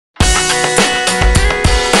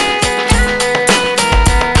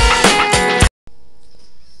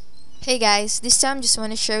Hey guys, this time just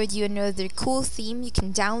want to share with you another cool theme you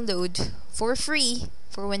can download for free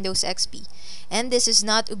for Windows XP. And this is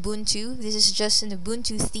not Ubuntu, this is just an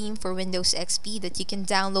Ubuntu theme for Windows XP that you can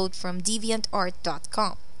download from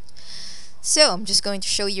deviantart.com. So I'm just going to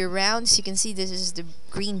show you around. As you can see, this is the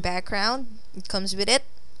green background. It comes with it.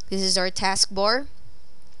 This is our taskbar.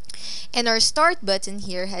 And our start button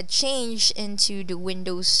here had changed into the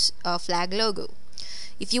Windows flag logo.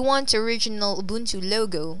 If you want the original Ubuntu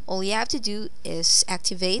logo, all you have to do is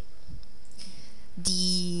activate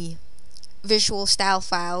the visual style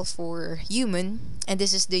file for human, and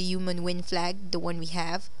this is the human win flag, the one we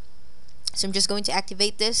have. So I'm just going to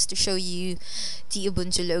activate this to show you the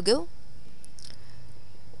Ubuntu logo.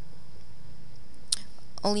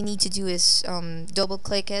 All you need to do is double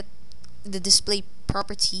click it. The display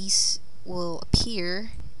properties will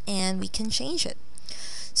appear and we can change it.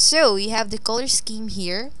 So you have the color scheme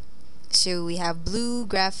here. So we have blue,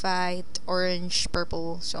 graphite, orange,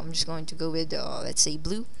 purple. So I'm just going to go with let's say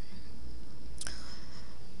blue.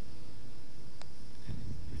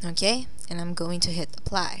 Okay, and I'm going to hit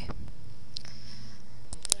apply.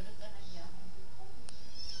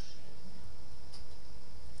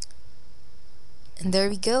 And there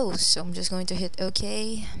we go. So I'm just going to hit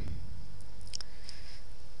OK.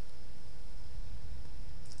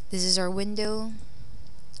 This is our window.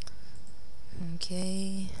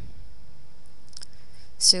 Okay.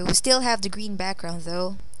 So we still have the green background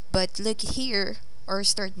though, but look here, our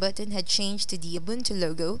start button had changed to the Ubuntu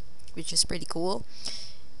logo, which is pretty cool.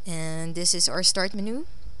 And this is our start menu.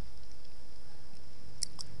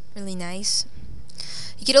 Really nice.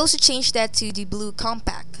 You could also change that to the blue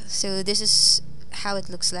compact. So this is how it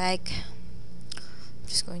looks like. I'm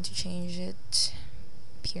just going to change it.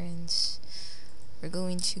 Appearance. We're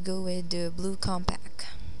going to go with the blue compact.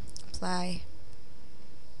 Apply.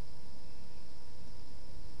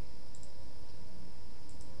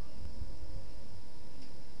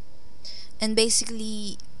 And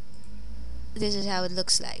basically this is how it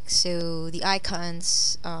looks like. So the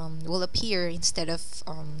icons will appear instead of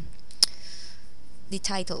the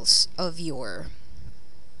titles of your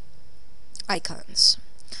icons.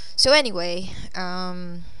 So anyway,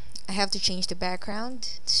 I have to change the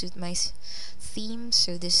background to suit my theme.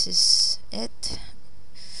 So this is it.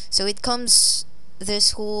 So it comes,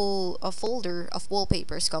 this whole folder of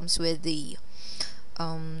wallpapers comes with the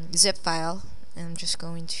zip file, and I'm just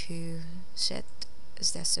going to set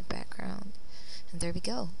as that's the background, and there we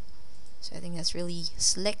go. So I think that's really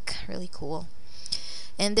slick, really cool.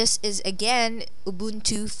 And this is again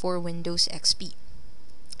Ubuntu for Windows XP.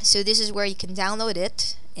 So this is where you can download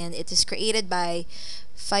it, and it is created by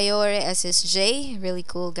Fiore SSJ, really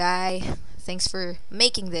cool guy. Thanks for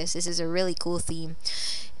making this. This is a really cool theme.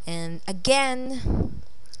 And again,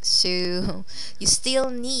 so you still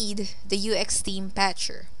need the UX theme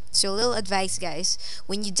patcher. So a little advice, guys,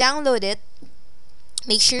 when you download it,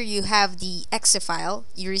 make sure you have the exe file,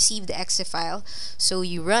 you receive the exe file, so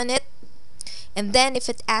you run it, and then if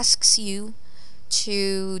it asks you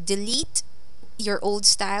to delete your old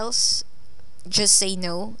styles, just say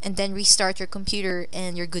no, and then restart your computer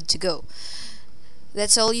and you're good to go.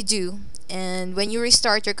 That's all you do. And when you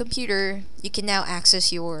restart your computer, you can now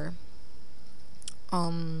access your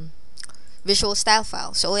visual style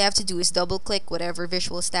file. So all you have to do is double click whatever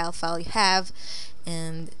visual style file you have,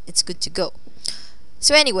 and it's good to go.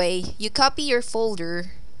 So anyway, you copy your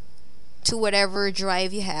folder to whatever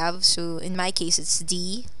drive you have. So in my case it's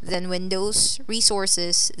D, then Windows,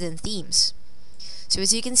 Resources, then Themes. So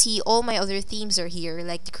as you can see, all my other themes are here,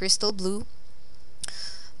 like the Crystal Blue,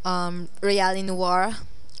 Royale Noir,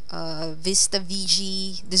 Vista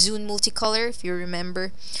VG, the Zune Multicolor, if you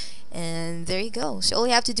remember. And there you go. So all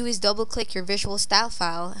you have to do is double click your visual style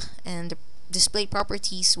file, and the display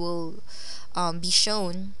properties will be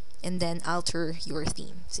shown, and then alter your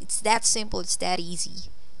theme. So it's that simple, it's that easy,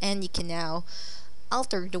 and you can now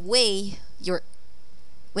alter the way your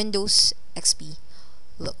Windows XP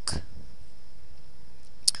look.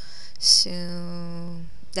 So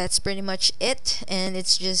that's pretty much it, and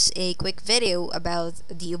it's just a quick video about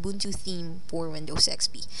the Ubuntu theme for Windows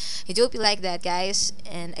XP. I do hope you like that, guys,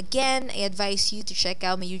 and again I advise you to check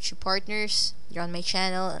out my YouTube partners. They're on my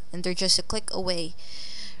channel and they're just a click away.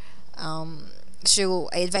 So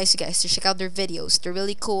I advise you guys to check out their videos. They're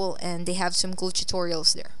really cool and they have some cool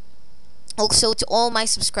tutorials there. Also, to all my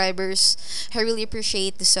subscribers, I really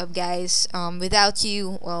appreciate the sub, guys. Without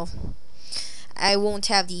you, well, I won't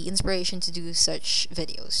have the inspiration to do such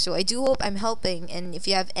videos. So I do hope I'm helping, and if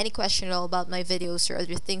you have any question at all about my videos or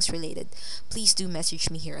other things related, please do message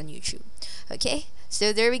me here on YouTube. Okay,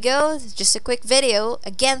 so there we go, just a quick video.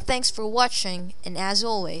 Again, thanks for watching, and as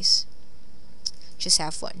always, Just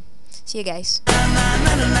have fun. See you guys.